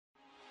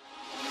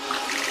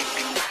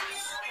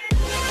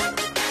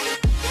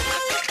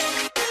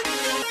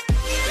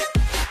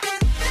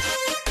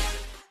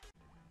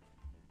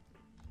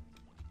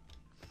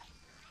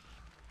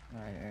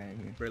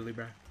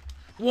me, bro.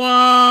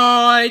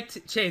 What?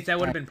 Chase, that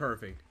would have been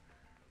perfect.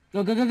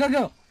 Go, go, go, go,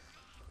 go.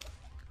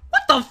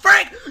 What the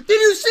frick? Did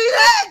you see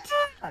that?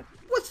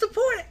 What's the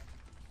point?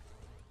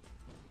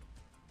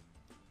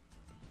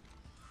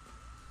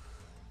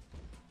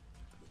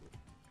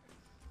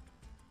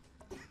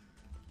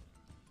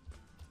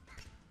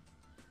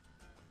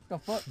 The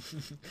fuck?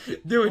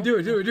 do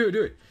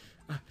it.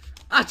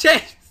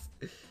 Chase!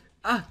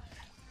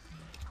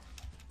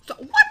 So,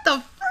 what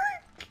the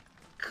frick?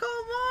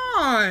 Come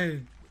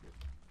on!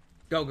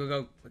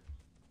 Go.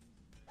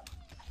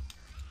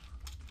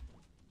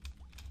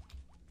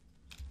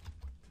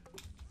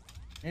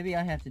 Maybe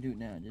I have to do it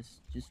now.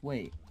 Just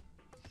wait.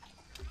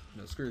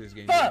 No, screw this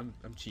game. Fuck!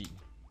 I'm cheating.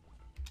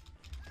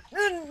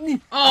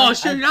 Oh,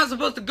 shit, you're not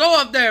supposed to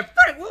go up there.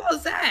 Frick, what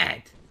was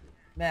that?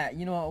 Matt,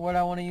 you know what word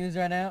I want to use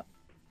right now?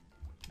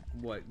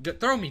 What?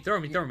 Throw me.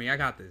 I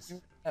got this.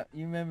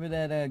 You remember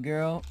that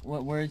girl?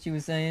 What word she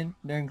was saying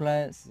during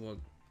class? What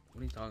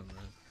are you talking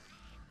about?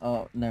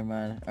 Oh, never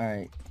mind. All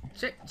right.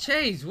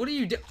 Chase, what are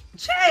you doing?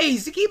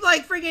 Chase, you keep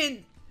like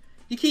freaking.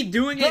 You keep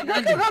doing it.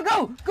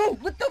 Go!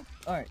 What the?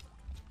 All right.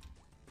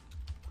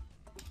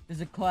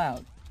 There's a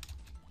cloud.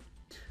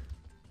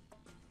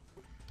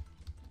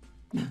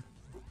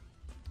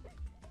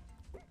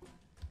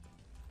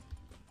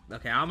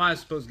 Okay, how am I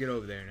supposed to get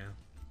over there now?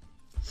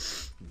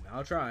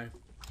 I'll try.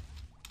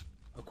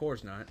 Of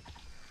course not.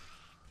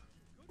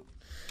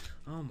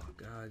 Oh my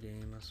god,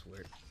 game, I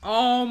swear.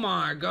 Oh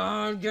my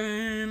god,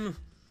 game!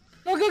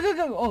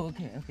 Go! Oh,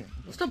 okay.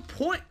 What's the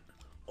point?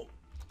 Oh.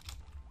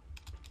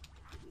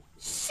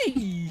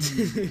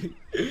 See.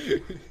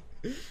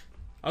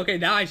 Okay,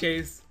 now I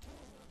chase.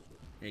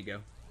 There you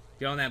go.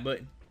 Get on that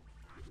button.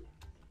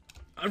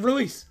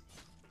 Release!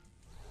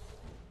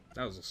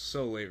 That was a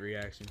so late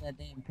reaction. That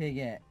damn pig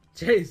at.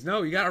 Chase,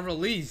 no, you gotta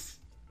release.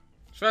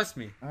 Trust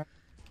me. Right.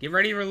 Get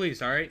ready to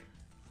release, alright?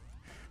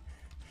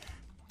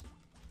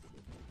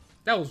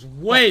 That was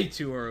way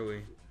too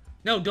early.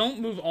 No, don't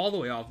move all the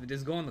way off.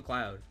 Just go on the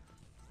cloud.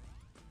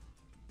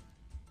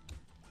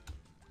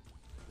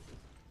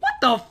 What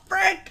the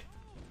frick?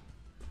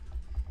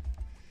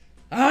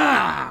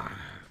 Ah!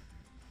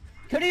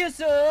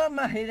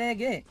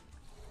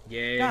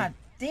 Yeah. God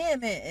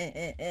damn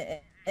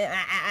it.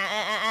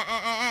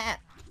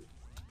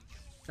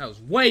 That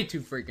was way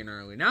too freaking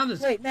early. Now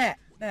this. Wait, Matt.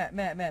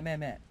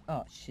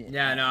 Oh, shit.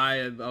 Yeah, no,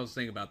 I was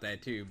thinking about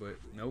that too, but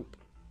nope.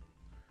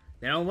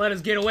 They don't let us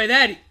get away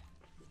that.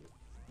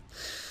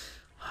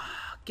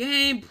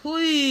 Game,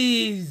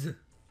 please.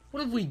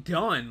 What have we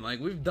done? Like,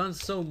 we've done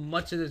so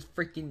much of this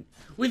freaking.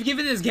 We've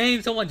given this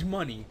game so much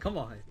money. Come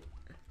on.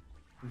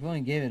 We only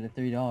gave it a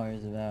 $3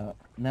 about.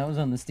 And that was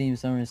on the Steam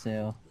Summer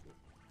Sale.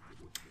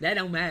 That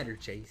don't matter,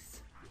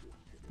 Chase.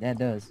 That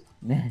does.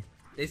 They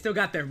still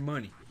got their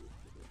money.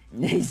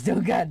 They still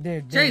got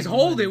their. Chase,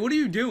 hold it. What are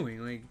you doing?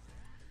 Like.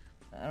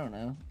 I don't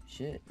know.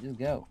 Shit, just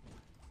go.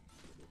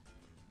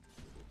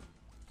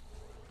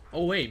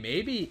 Oh wait,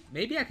 maybe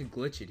I could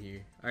glitch it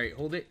here. All right,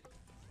 hold it.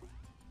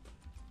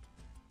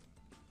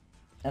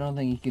 I don't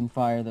think you can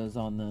fire those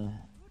on the.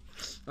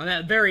 On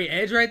that very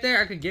edge right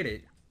there, I could get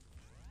it.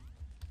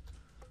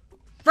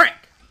 Frick!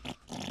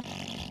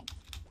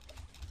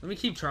 Let me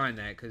keep trying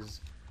that, because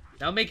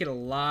that'll make it a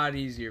lot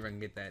easier if I can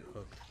get that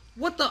hooked.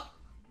 What the?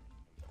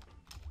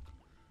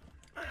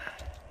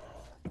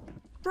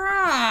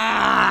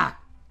 Bruh!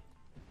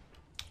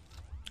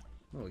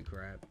 Holy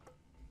crap.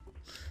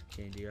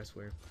 Candy, I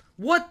swear.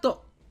 What the?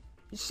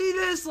 You see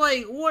this?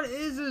 Like, what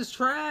is this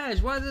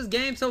trash? Why is this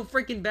game so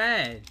freaking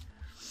bad?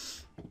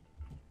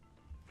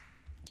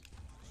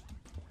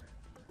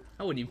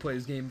 I wouldn't even play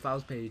this game if I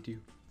was paid to.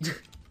 This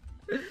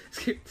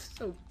game's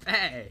so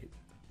bad.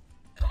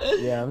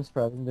 Yeah, I'm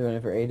surprised I'm doing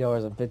it for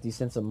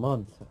 $8.50 a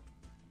month.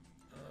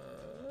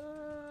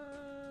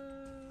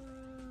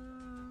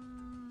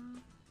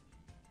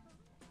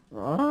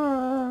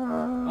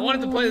 I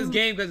wanted to play this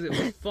game because it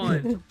was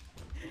fun.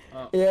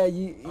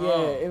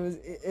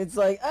 It's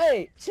like,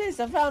 hey,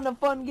 Chase, I found a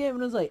fun game,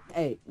 and I was like,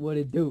 hey, what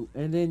it do?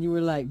 And then you were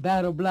like,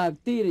 Battle Block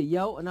Theater,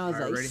 yo, and I was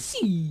like, ready?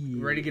 see.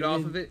 Ready to get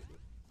off of it?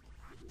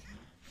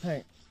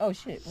 Hey, oh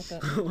shit, what the?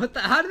 What the?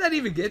 How did that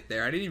even get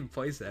there? I didn't even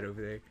place that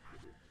over there.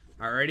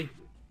 All right, ready?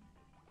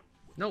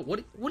 No, what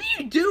are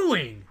you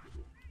doing?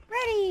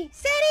 Ready,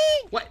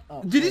 steady. What?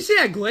 Oh, did you see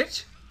that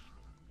glitch?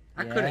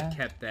 I Yeah. could have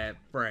kept that,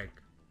 frick.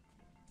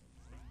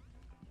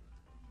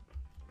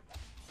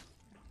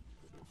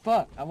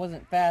 Fuck, I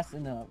wasn't fast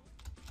enough.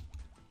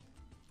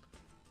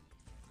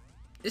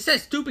 It's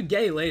that stupid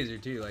gay laser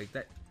too, like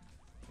that.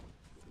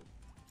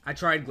 I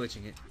tried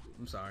glitching it.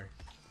 I'm sorry.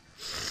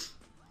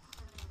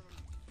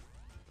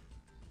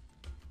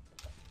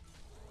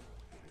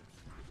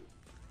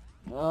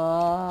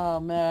 Oh,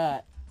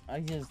 Matt,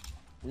 this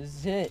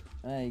is it.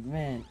 Like,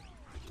 man.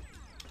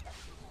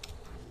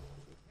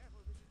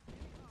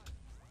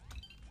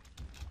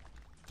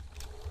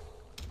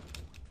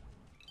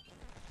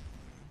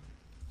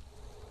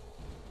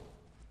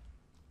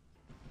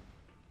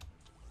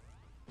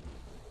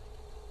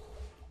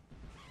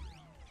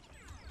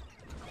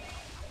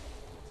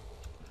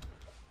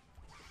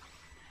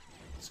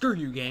 Screw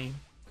you, game.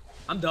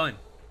 I'm done.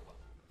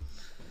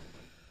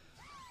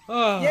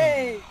 Oh,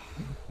 Yay!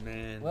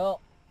 man.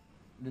 Well,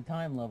 the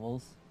time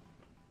levels.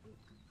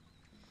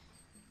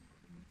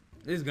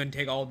 This is gonna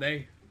take all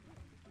day.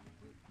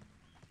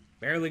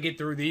 Barely get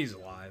through these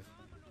alive.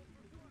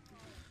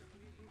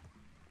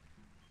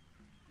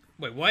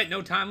 Wait, what?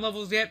 No time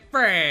levels yet?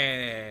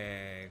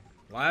 Frag!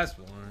 Last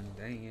one.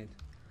 Dang it.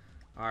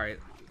 Alright.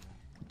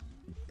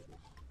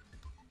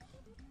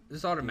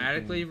 This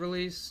automatically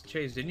release?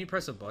 Chase, didn't you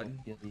press a button?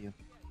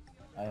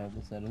 I have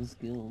a set of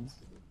skills.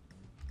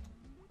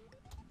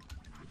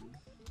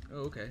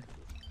 Oh, okay.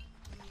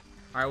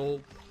 Alright, well,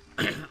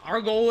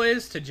 our goal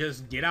is to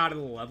just get out of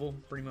the level,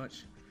 pretty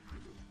much.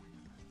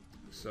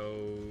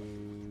 So,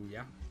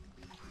 yeah.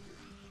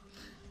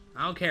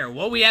 I don't care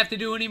what we have to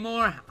do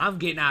anymore. I'm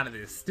getting out of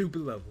this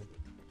stupid level.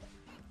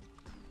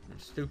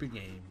 This stupid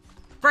game.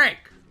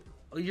 Frank!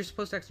 Oh, you're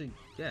supposed to actually...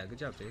 Yeah, good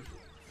job, Chase.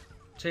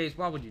 Chase,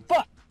 why would you...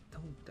 Fuck!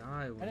 Don't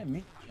die. I didn't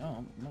mean to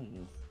jump.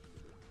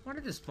 Why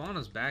did it spawn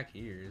us back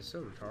here? It's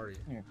so retarded.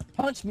 Here,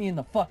 punch me in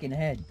the fucking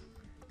head.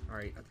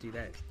 Alright, I'll do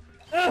that.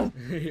 Ugh!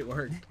 It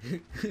worked.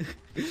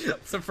 I'm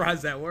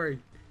surprised that worked.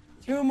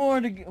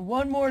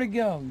 One more to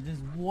go.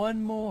 Just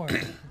one more.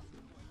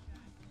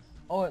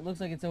 Oh, it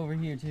looks like it's over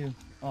here too.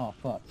 Oh,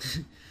 fuck.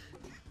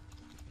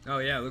 Oh,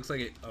 yeah, it looks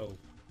like it... Oh.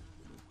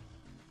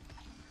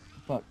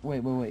 Fuck.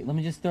 Wait. Let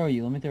me just throw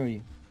you. Let me throw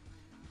you.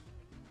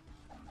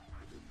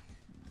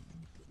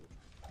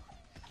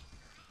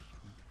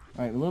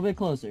 Alright, a little bit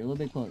closer. A little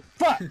bit closer.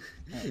 Fuck!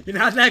 Right. You're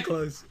not that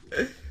close.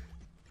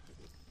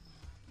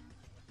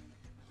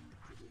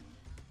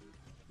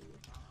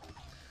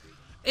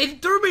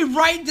 It threw me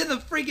right into the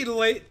freaking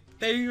late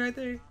thing right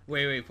there.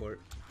 Wait for it.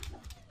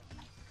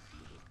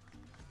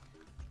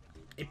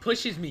 It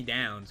pushes me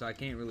down, so I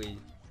can't really...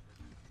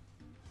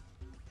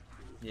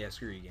 Yeah,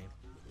 screw you, game.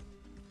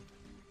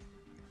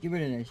 Get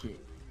rid of that shit.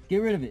 Get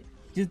rid of it.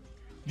 Just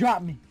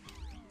drop me.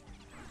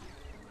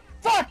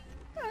 Fuck!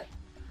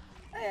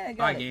 Hey, I got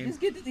Bye, it. game. Just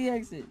get to the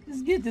exit.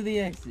 Just get to the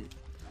exit.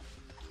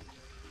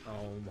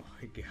 Oh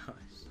my gosh.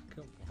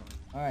 Come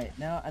on. Alright,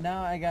 now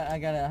I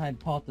got a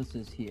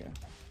hypothesis here.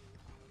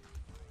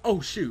 Oh,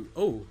 shoot.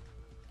 Oh.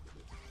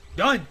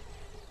 Done!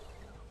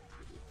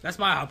 That's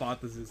my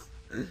hypothesis.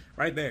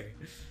 Right there.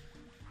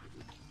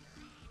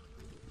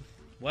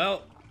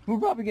 Well... We're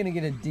probably gonna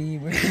get a D.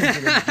 We're gonna get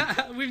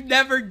a D. We've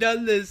never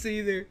done this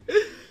either.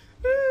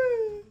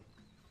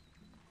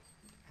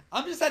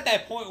 I'm just at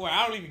that point where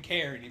I don't even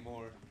care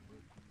anymore.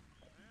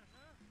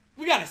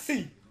 We got a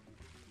C.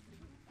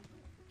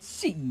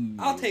 C.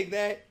 I'll take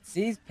that.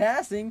 C's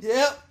passing.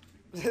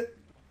 Yep.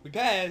 We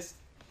passed.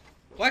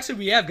 Well, actually,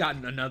 we have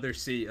gotten another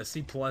C. A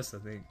C plus, I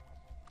think.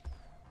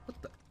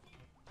 What the?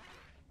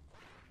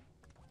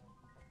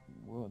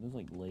 Whoa, there's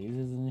like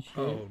lasers and shit.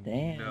 Oh,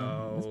 damn.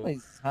 no. This place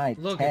is high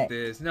Look tech. at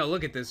this. No,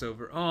 look at this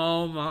over.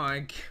 Oh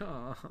my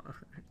god.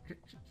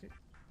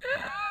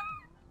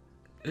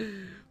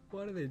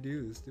 Why do they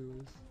do this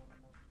to us?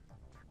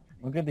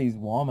 Look at these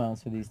wall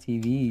mounts for these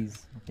TVs.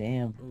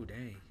 Damn. Oh,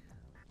 dang.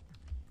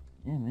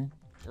 Yeah, man.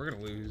 We're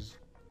gonna lose.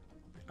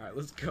 Alright,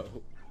 let's go.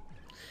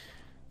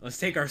 Let's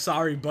take our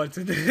sorry butts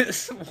into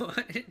this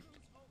one.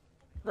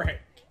 Right.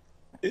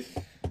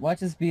 Watch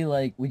this be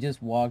like we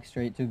just walk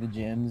straight to the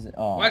gyms.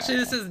 Oh. Well, actually,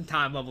 this isn't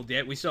time leveled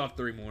yet. We still have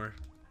 3 more.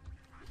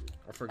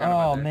 I forgot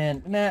about Oh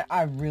that. man,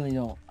 I really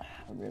don't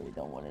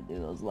want to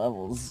do those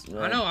levels.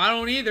 I know, I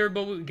don't either,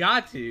 but we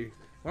got to.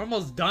 We're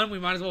almost done. We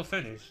might as well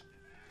finish.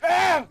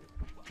 Hey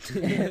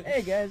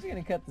guys, we're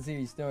gonna cut the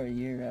series story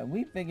here.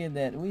 We figured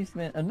that we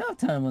spent enough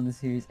time on the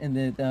series, and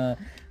that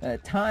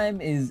time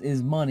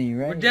is money,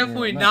 right? We're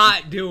definitely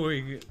not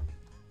doing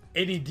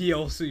any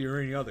DLC or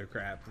any other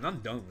crap. And I'm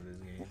done with this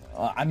game.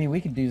 I mean, we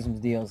could do some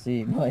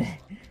DLC, but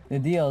the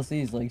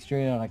DLC is like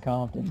straight out of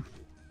Compton.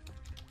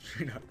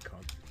 Straight out of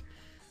Compton.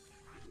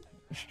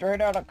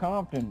 Straight out of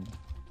Compton.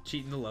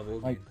 Cheating the level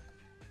again. Like,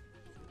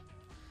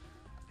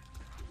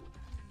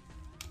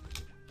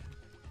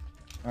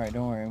 alright,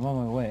 don't worry, I'm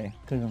on my way,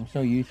 because I'm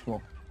so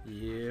useful.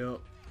 Yep.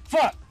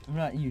 Fuck! I'm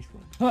not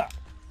useful. Fuck!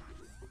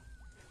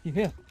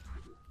 Yeah.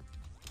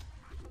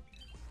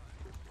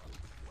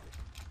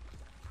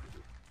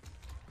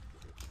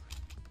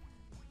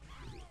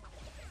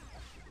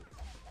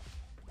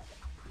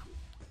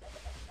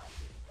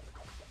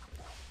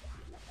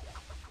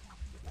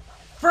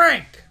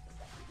 Frank!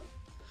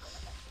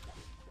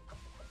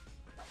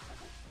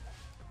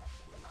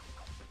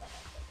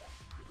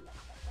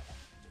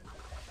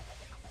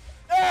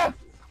 Ah!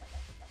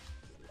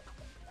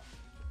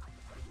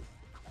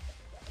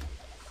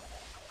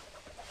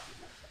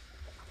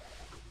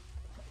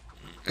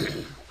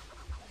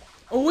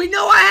 Oh, we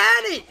know I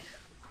had it!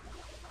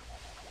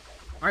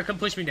 Alright, come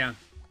push me down.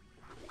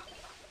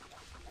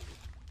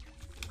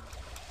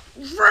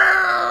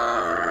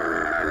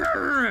 Frank!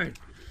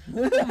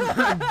 Oh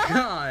my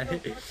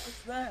god.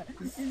 What's that?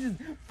 You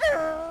just...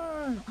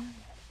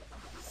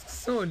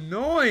 So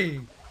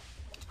annoying.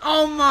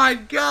 Oh my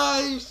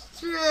gosh,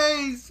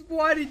 Chase,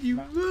 why did you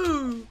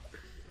move?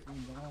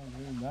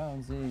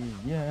 Bouncy,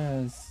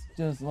 yes.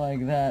 Just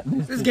like that.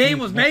 This game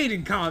was made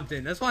in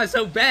Compton. That's why it's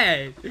so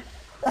bad.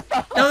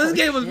 No, this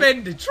game was made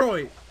in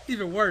Detroit.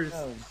 Even worse.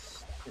 Oh,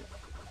 shit.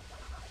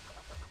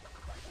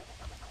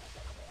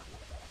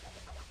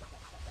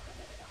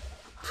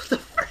 What the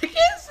frick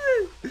is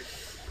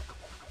this?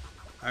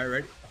 Alright,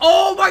 ready?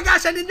 Oh my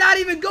gosh, I did not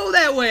even go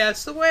that way. I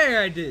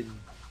swear I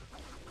didn't.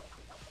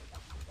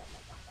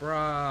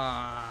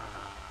 Bruh.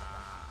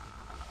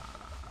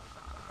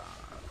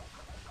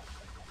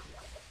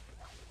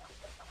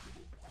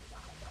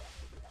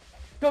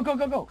 Go, go,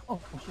 go, go.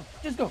 Oh, shit.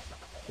 Just go.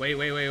 Wait.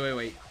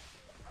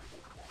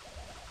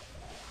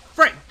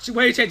 Frank,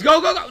 wait, Chase.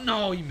 Go, go, go.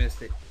 No, you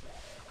missed it.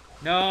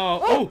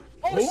 No. Oh,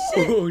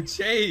 oh,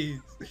 Chase.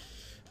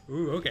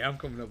 Ooh, okay, I'm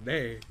coming up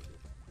there.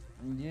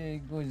 Yeah,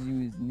 it goes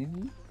you is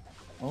nigga.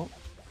 Oh.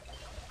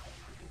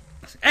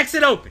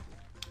 Exit open.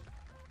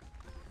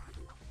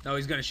 No,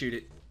 he's gonna shoot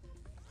it.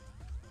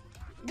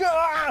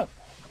 Go!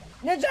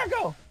 Ninja,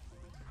 go!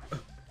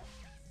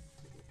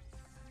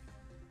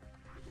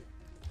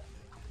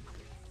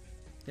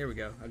 Here we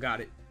go. I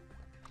got it.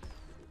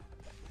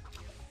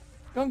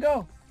 Don't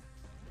go.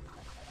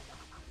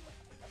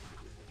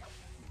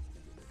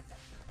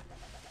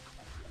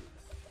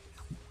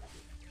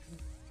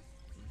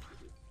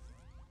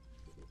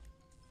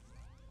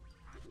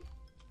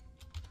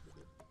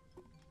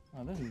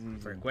 Oh, this is easy.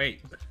 Frank,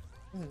 wait.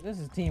 This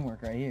is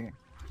teamwork right here.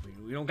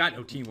 We don't got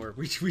no teamwork.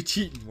 We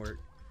cheating work.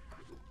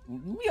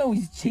 We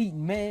always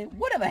cheating, man.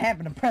 Whatever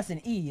happened to pressing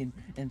E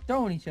and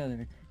throwing each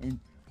other and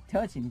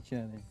touching each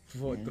other?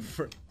 What the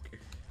frick?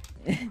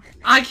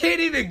 I can't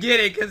even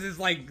get it because it's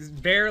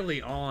like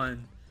barely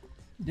on.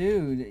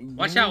 Dude.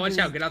 Watch out, watch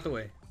out. Get out the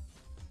way.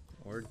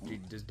 Or you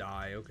just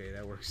die. Okay,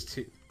 that works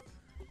too.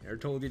 Never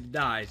told you to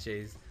die,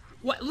 Chase.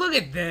 What? Look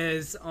at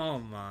this. Oh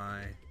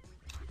my.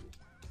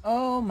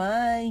 Oh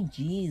my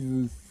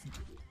Jesus.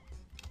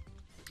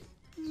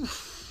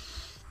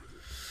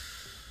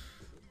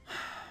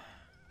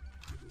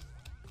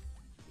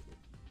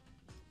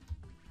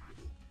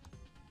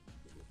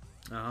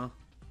 Uh-huh.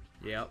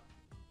 Yep.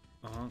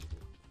 Uh-huh.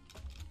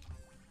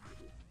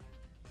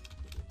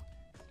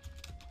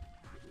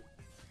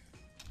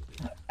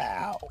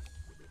 Ow.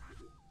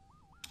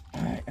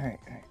 Alright.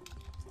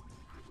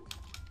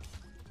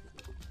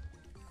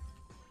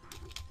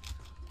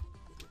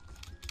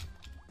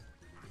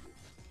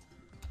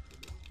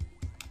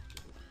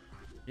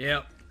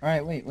 Yep.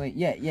 Alright, wait.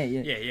 Yeah.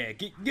 Yeah.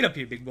 Get up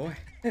here, big boy.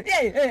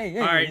 Hey.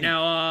 Alright,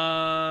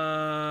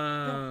 now,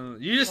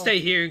 you just stay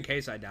here in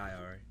case I die,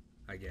 alright?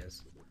 I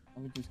guess. I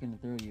was just gonna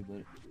throw you,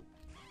 but...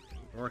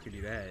 Or I could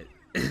do that.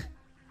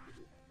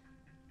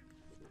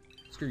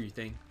 Screw you,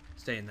 thing.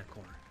 Stay in that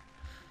corner.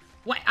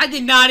 Wait, I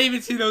did not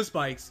even see those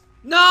spikes.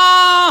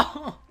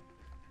 No!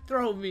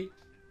 Throw me.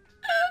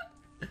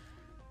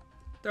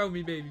 Throw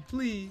me, baby,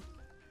 please.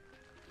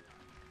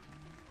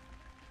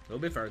 A little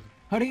bit further.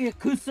 Hurry,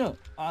 Kusa!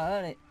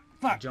 Alright.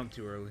 Fuck! I jumped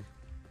too early.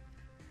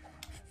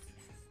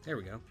 There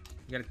we go.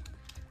 You gotta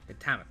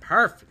time it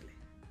perfectly.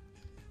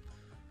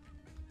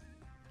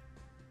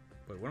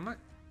 Wait, what am I?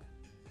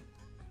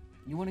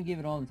 You want to give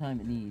it all the time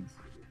it needs.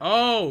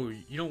 Oh,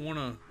 you don't want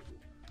to...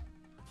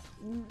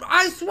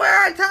 I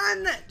swear I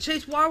timed that!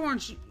 Chase, why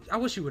weren't you... I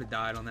wish you would have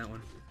died on that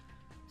one.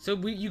 So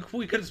we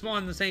could have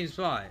spawned in the same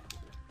spot.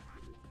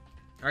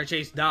 Alright,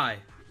 Chase, die.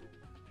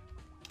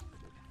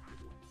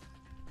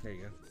 There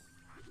you go.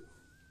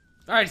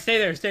 Alright, stay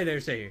there, stay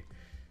here.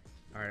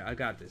 Alright, I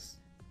got this.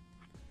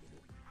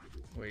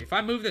 Wait, if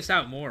I move this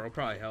out more, it'll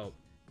probably help.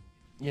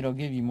 It'll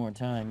give you more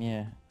time,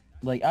 yeah.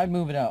 Like, I'd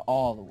move it out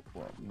all the...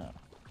 Well, no.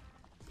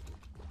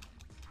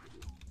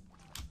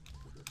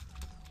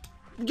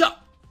 Yo!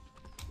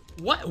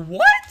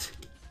 What?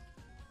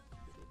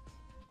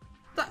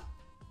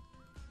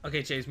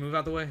 Okay, Chase, move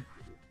out the way.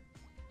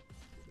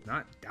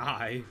 Not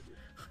die.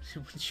 I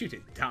want you to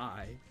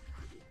die.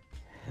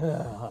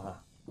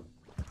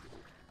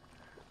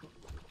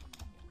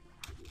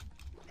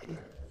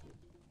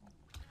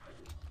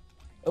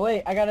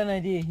 Wait, I got an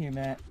idea here,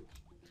 Matt.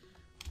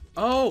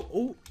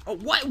 Oh,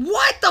 what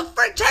the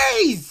frick,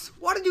 Chase?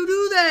 Why did you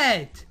do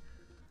that?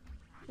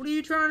 What are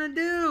you trying to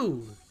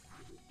do?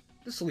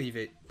 Just leave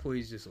it.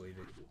 Please just leave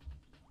it.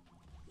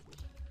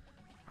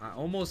 I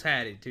almost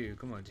had it, too.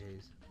 Come on,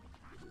 Chase.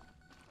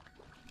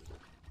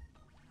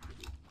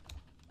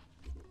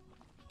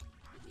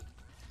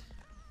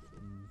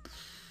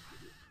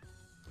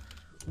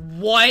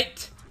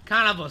 What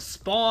kind of a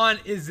spawn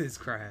is this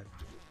crap?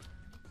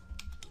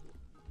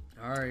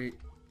 Alright.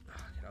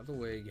 Get out of the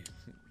way again.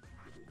 Oh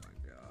my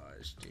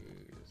gosh, dude.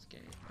 This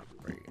game is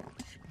breaking.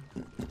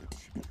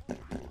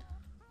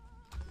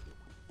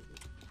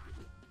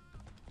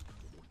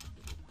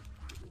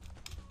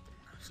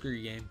 Screw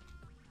you, game.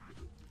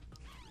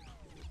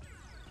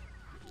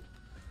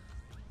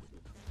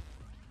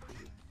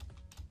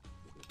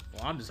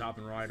 Well, I'm just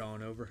hopping right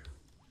on over.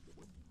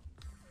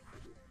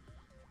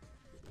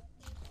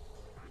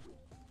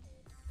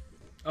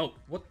 Oh,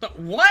 what the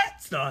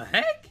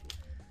heck?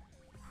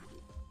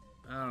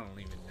 I don't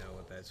even know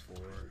what that's for.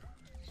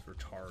 It's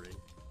retarded.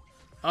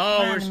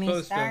 Oh, we're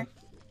supposed to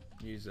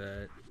use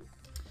that.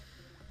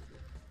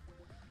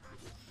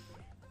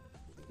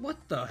 What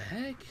the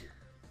heck?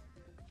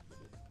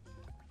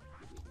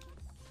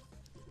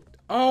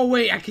 Oh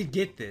wait, I could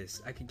get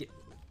this. I could get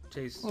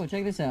Chase. Oh,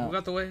 check this out. Move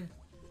out the way.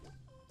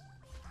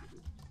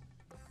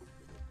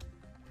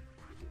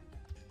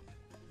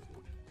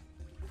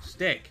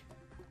 Stick.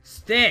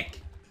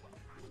 Stick.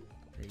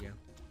 There you go.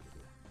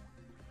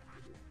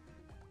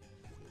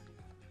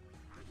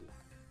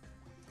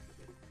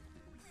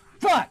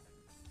 Fuck!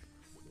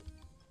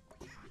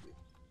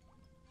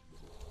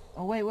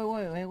 Oh wait,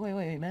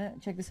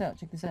 Matt. Check this out.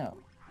 Check this out.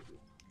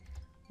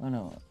 Oh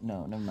no,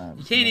 never mind.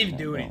 You can't No, even no,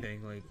 do no.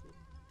 anything. Like,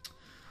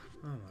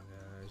 oh my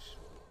gosh.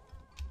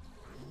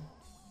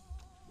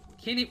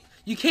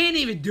 You can't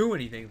even do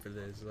anything for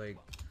this. Like,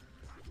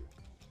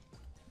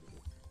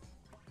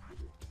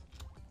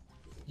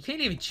 you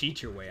can't even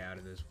cheat your way out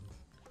of this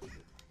one.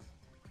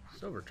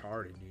 So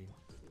retarded, dude.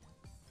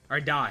 All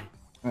right, die.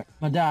 Alright,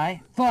 I'm gonna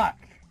die. Fuck!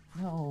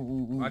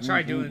 No. I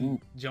tried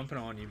jumping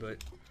on you, but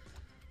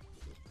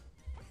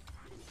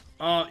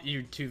oh,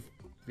 you're too.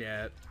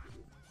 Yeah.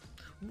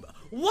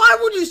 Why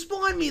would you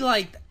spawn me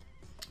like that?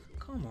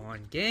 Come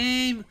on,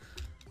 game.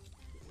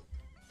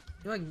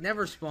 You like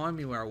never spawn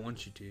me where I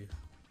want you to.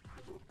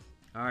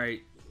 All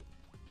right.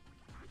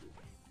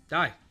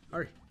 Die.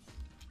 Hurry.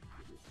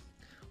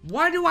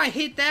 Why do I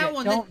hit that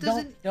one? That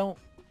doesn't. Don't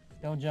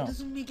jump.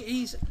 Doesn't make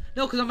any sense.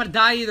 No, because I'm gonna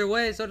die either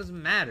way, so it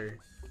doesn't matter.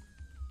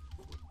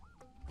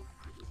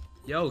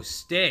 Yo,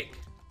 stick.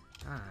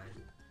 God.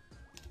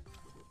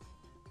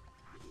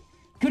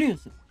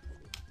 Curious.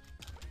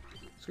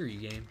 Screw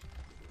you, game.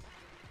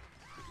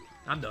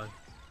 I'm done.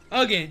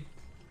 Again.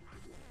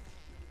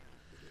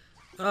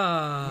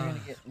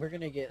 We're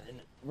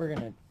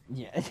gonna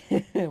yeah.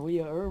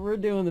 we're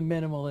doing the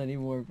minimal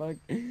anymore. Fuck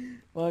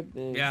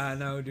this. Yeah, I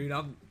know, dude.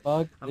 I'm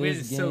Fuck getting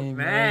this so game,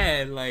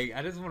 mad. Like,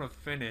 I just want to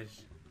finish.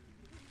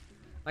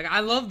 Like,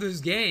 I love this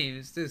game.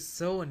 It's just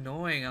so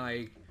annoying.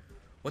 Like,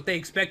 what they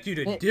expect you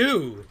to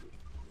do.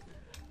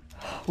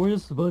 We're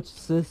just a bunch of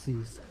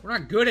sissies. We're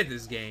not good at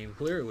this game,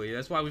 clearly.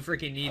 That's why we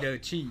freaking need to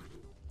cheat.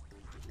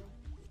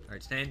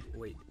 Alright, stand.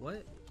 Wait,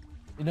 what?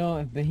 You know,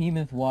 if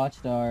Behemoth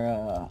watched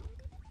our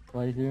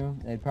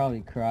playthrough, they'd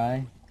probably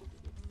cry.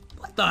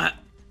 What the?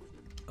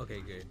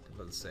 Okay, good. I was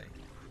about to say.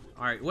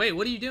 Alright, wait,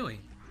 what are you doing?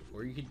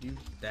 Or you could do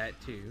that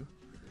too.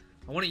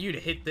 I wanted you to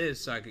hit this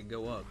so I could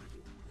go up.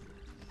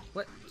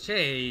 What?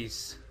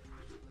 Chase.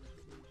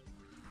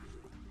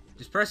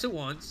 Just press it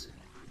once.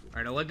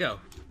 Alright, now let go.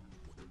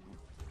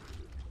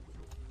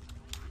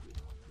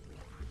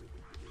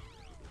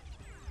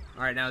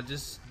 Alright, now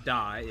just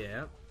die,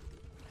 yeah.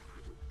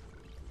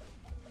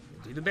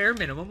 Do the bare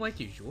minimum like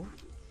usual.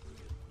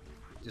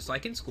 Just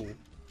like in school.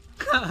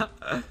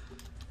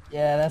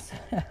 Yeah, that's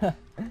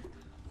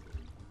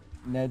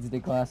Ned's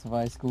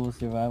Declassified School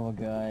Survival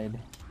Guide.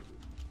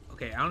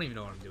 Okay, I don't even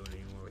know what I'm doing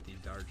anymore with these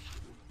darts.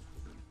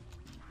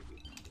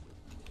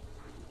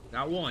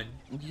 Got one.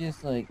 You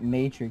just like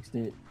matrixed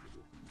it.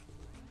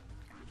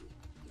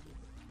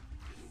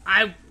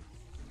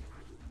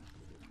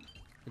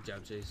 Good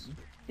job, Chase.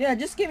 Yeah,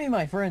 just give me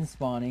my friends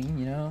spawning,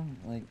 you know?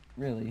 Like,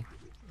 really.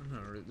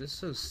 This is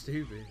so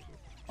stupid.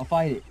 I'll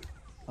fight it.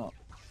 Oh.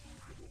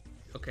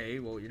 Okay,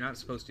 well, you're not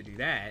supposed to do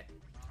that,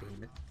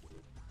 Behemoth.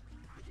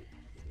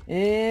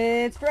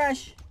 It's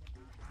fresh!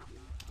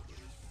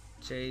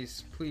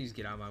 Chase, please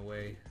get out of my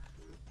way.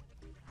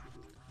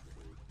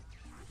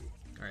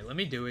 Alright, let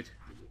me do it.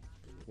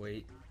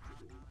 Wait.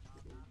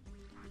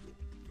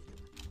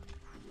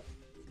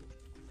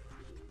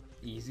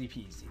 Easy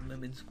peasy,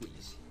 lemon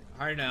squeeze.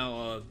 Alright,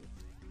 now,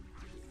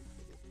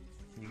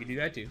 you can do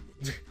that too.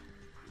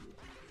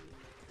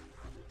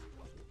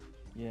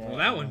 Yeah. Well,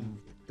 that one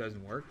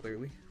doesn't work,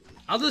 clearly.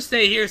 I'll just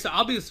stay here, so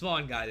I'll be the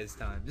spawn guy this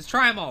time. Just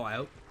try them all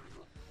out.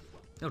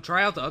 No,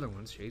 try out the other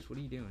ones, Chase. What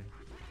are you doing?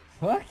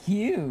 Fuck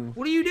you!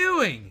 What are you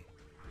doing?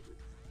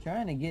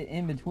 Trying to get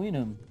in between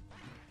them.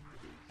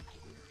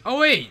 Oh,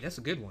 wait. That's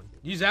a good one.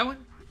 Use that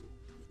one?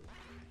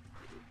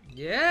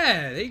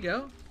 Yeah, there you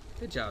go.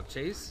 Good job,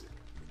 Chase.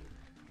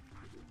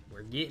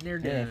 We're getting there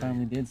done. Yeah, I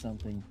finally did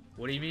something.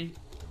 What do you mean?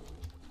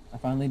 I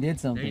finally did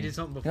something. No, you did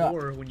something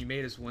before when you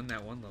made us win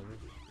that one level.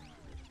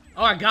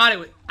 Oh, I got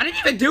it. I didn't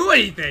even do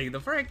anything. The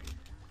frick.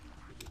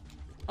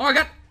 Oh, I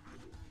got...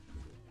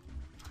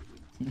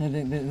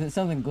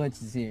 Something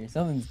glitches here.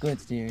 Something's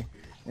glitched here.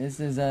 This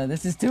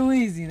is too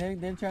easy.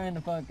 They're trying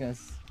to fuck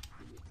us.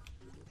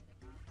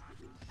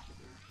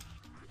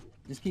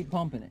 Just keep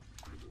pumping it.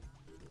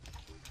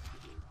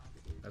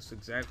 That's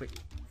exactly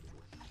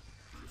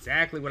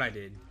what I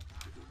did.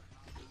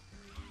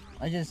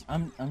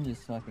 I'm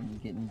just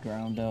fucking getting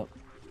ground up.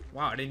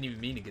 Wow, I didn't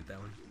even mean to get that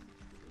one.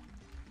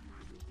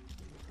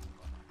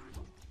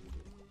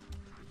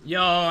 Yo,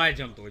 I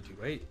jumped way too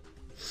late.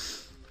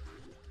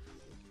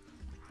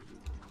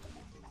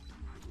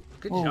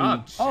 Good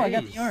job, Chase. Oh, I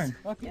got the yarn.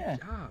 Fuck yeah.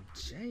 Good job,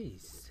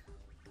 Chase.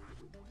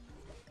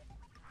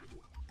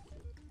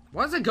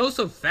 Why does it go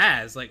so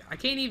fast? Like, I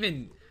can't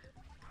even...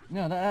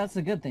 No, that's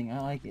a good thing. I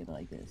like it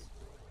like this.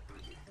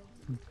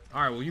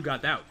 Alright, well, you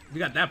got that. You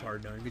got that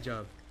part done. Good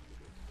job.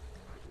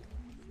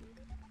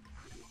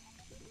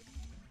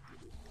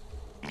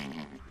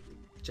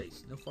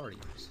 Chase, no farting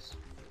noises.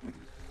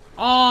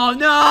 Oh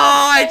no!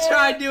 I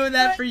tried doing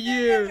that for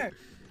you.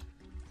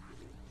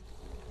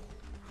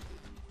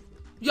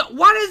 Yo,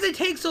 why does it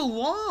take so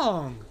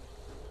long?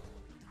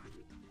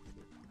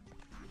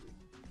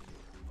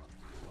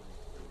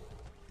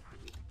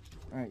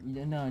 Alright,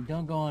 no,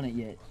 don't go on it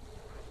yet.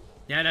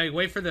 Yeah, no,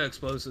 wait for the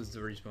explosives to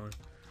respawn.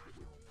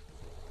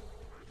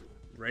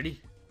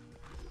 Ready?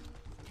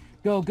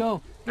 Go,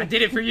 go. I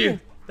did it for you.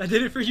 I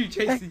did it for you,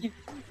 Chasey.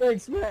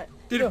 Thanks, Matt.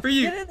 Did it for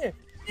you. Get in there.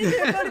 Get in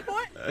there, buddy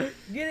boy.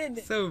 Get in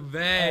there. So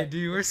bad,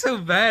 dude. We're so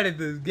bad at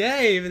this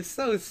game. It's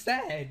so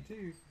sad,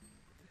 dude.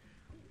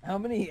 How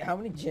many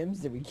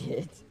gems did we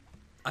get?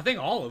 I think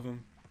all of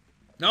them.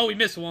 No, we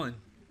missed one.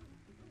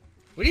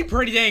 We did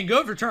pretty dang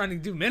good for trying to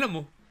do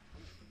minimal.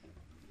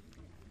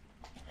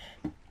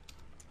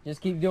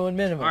 Just keep doing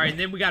minimum. Alright,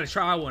 then we gotta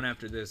try one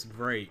after this.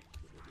 Great.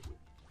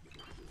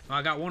 Oh,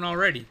 I got one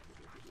already.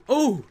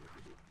 Oh!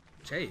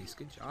 Chase,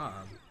 good job.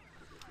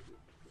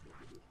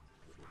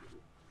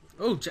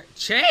 Oh,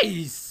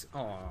 Chase!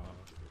 Oh.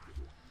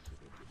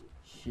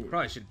 Shit.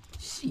 Probably should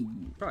Shit.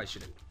 Probably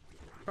should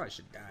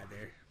die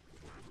there.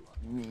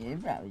 Yeah,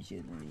 it probably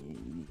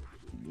shouldn't.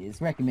 It's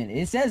recommended.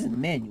 It says in the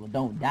manual,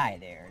 don't die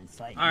there. It's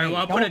like, alright, hey,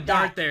 well, I'll put a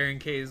dart die. there in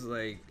case,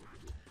 like...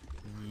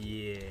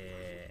 Yeah.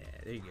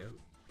 There you go.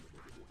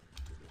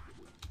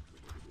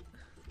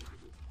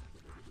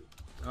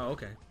 Oh,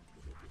 okay.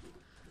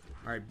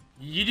 Alright,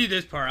 you do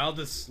this part. I'll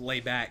just lay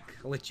back.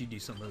 I'll let you do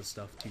some of the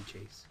stuff too,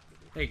 Chase.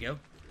 There you go.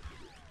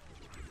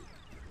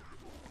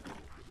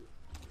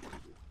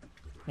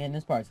 Man,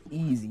 this part's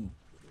easy.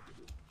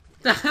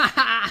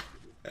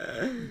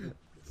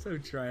 So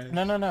trash.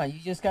 No. You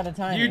just gotta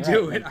time You it.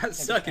 do right. it. Like, I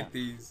suck at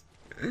these.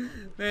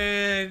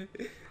 Man.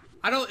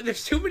 I don't...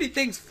 There's too many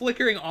things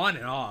flickering on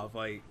and off.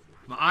 Like,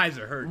 my eyes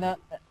are hurting. No,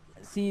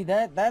 see,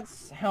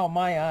 that's how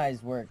my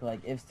eyes work.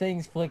 Like, if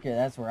things flicker,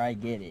 that's where I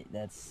get it.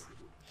 That's,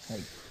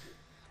 like...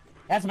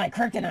 That's my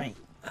kryptonite.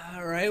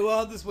 Alright, well,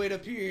 I'll just wait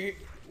up here.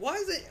 Why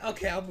is it...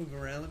 Okay, I'll move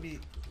around. Let me...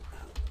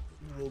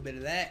 A little bit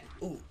of that.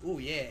 Ooh,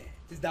 yeah.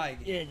 Just die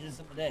again. Yeah, just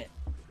some of that.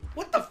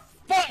 What the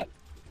fuck?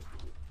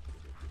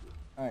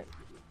 Alright.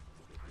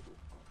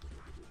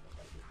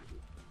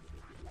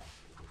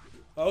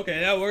 Okay,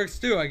 that works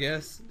too, I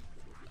guess.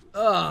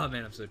 Oh,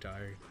 man, I'm so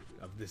tired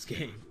of this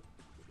game.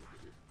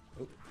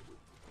 Oh.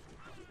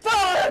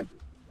 Fuck!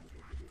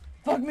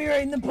 Fuck me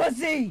right in the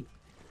pussy!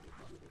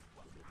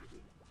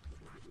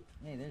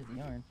 Hey, there's the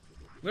yarn.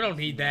 We don't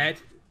need that.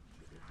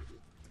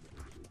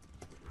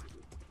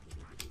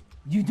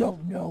 You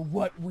don't know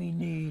what we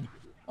need.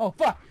 Oh,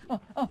 fuck!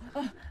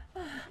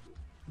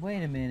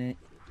 Wait a minute.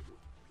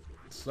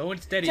 Slow and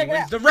steady Check it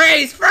wins out. the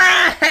race,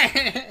 friend!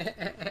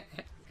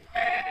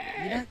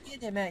 You're not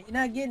getting it, man. You're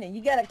not getting it.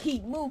 You gotta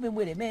keep moving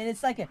with it, man.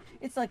 It's like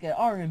a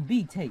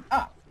R&B tape.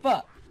 Ah,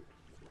 fuck.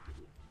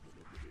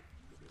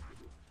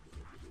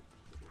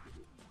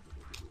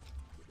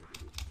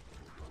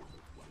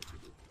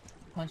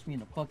 Punch me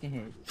in the fucking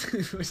head.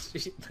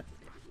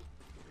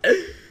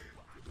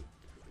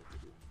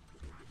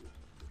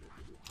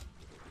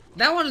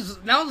 That one's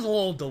a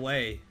little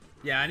delay.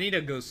 Yeah, I need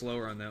to go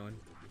slower on that one.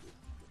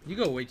 You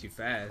go way too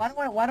fast. Why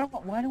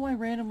do I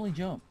randomly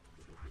jump?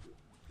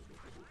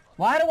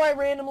 Why do I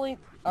randomly?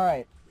 All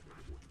right.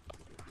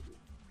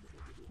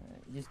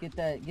 Just get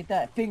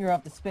that finger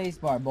off the space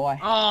bar, boy.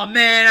 Oh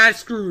man, I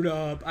screwed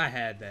up. I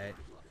had that.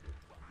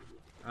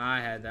 I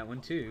had that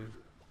one too.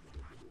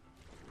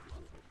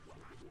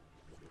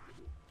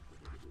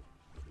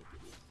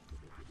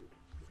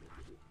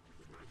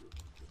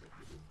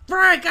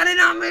 Frank, I did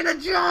not mean to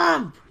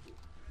jump!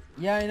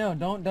 Yeah, I know.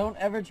 Don't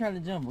ever try to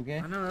jump, okay?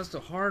 I know, that's the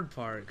hard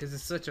part, because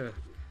it's such a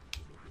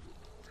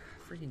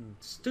freaking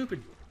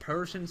stupid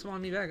person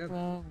spawning me back.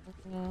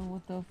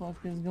 What the fuck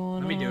is going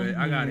on? Let me do it.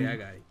 I got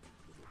it.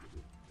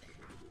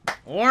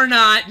 Or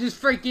not. Just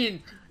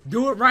freaking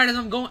do it right as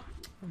I'm going.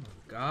 Oh my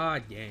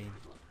god, game.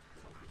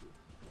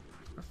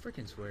 I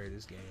freaking swear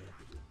this game.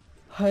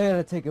 I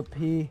gotta take a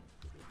pee.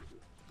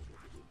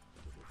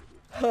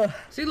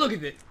 See, look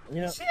at it.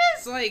 You know, She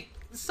is like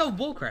so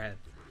bullcrap.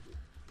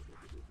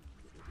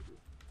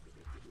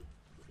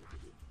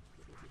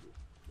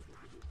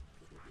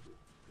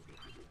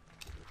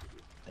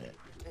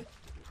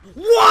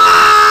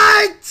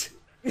 What?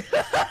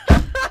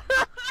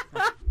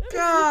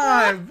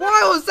 God,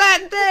 why was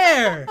that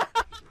there?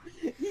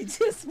 you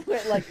just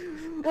went like.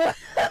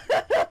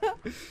 That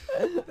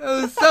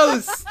was so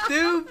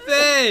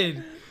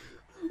stupid.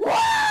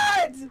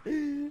 What?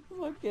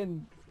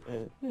 Fucking,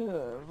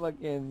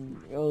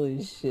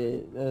 holy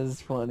shit, that was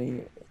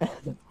funny.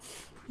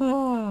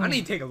 I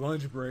need to take a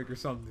lunch break or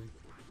something.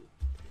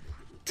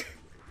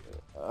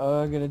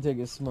 I'm gonna take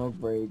a smoke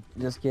break.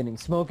 Just kidding.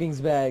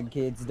 Smoking's bad,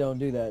 kids. Don't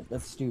do that.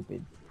 That's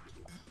stupid.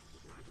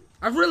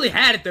 I've really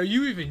had it though,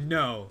 you even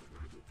know.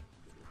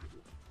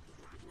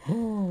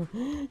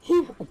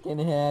 He fucking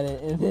had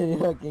it, and then he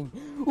fucking.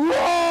 What?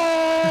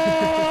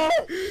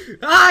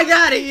 I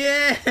got it,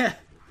 yeah!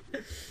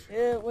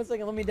 Yeah, 1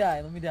 second, let me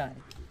die.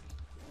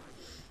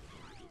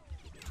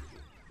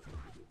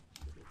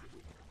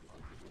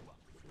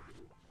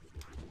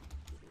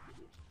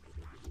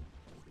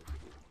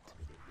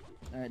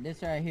 Alright,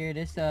 this right here,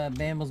 this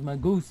bambles my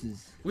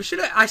gooses.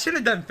 I should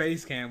have done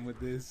face cam with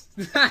this.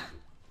 That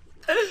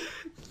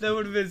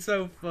would have been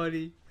so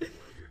funny.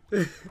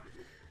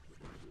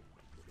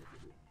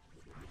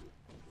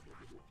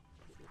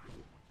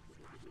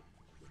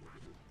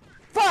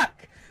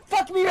 Fuck!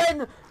 Fuck me right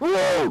now!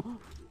 Woo!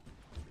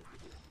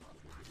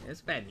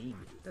 That's bad mean.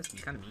 That's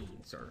kind of mean,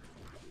 sir.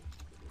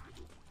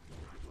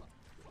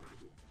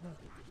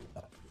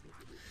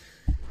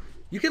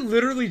 You can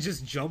literally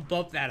just jump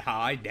up that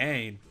high.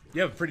 Dang.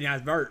 You have a pretty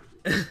nice vert.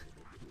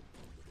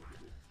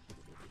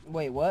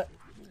 Wait, what?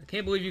 I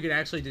can't believe you could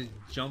actually just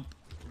jump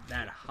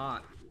that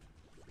hot.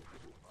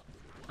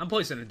 I'm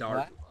placing a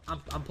dart.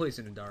 I'm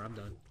placing a dart. I'm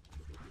done.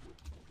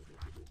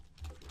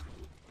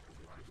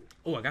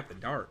 Oh, I got the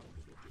dart.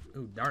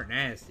 Ooh, dart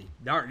nasty.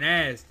 Dart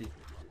nasty.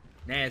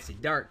 Nasty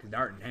dart, 'cause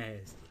dart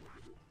nasty.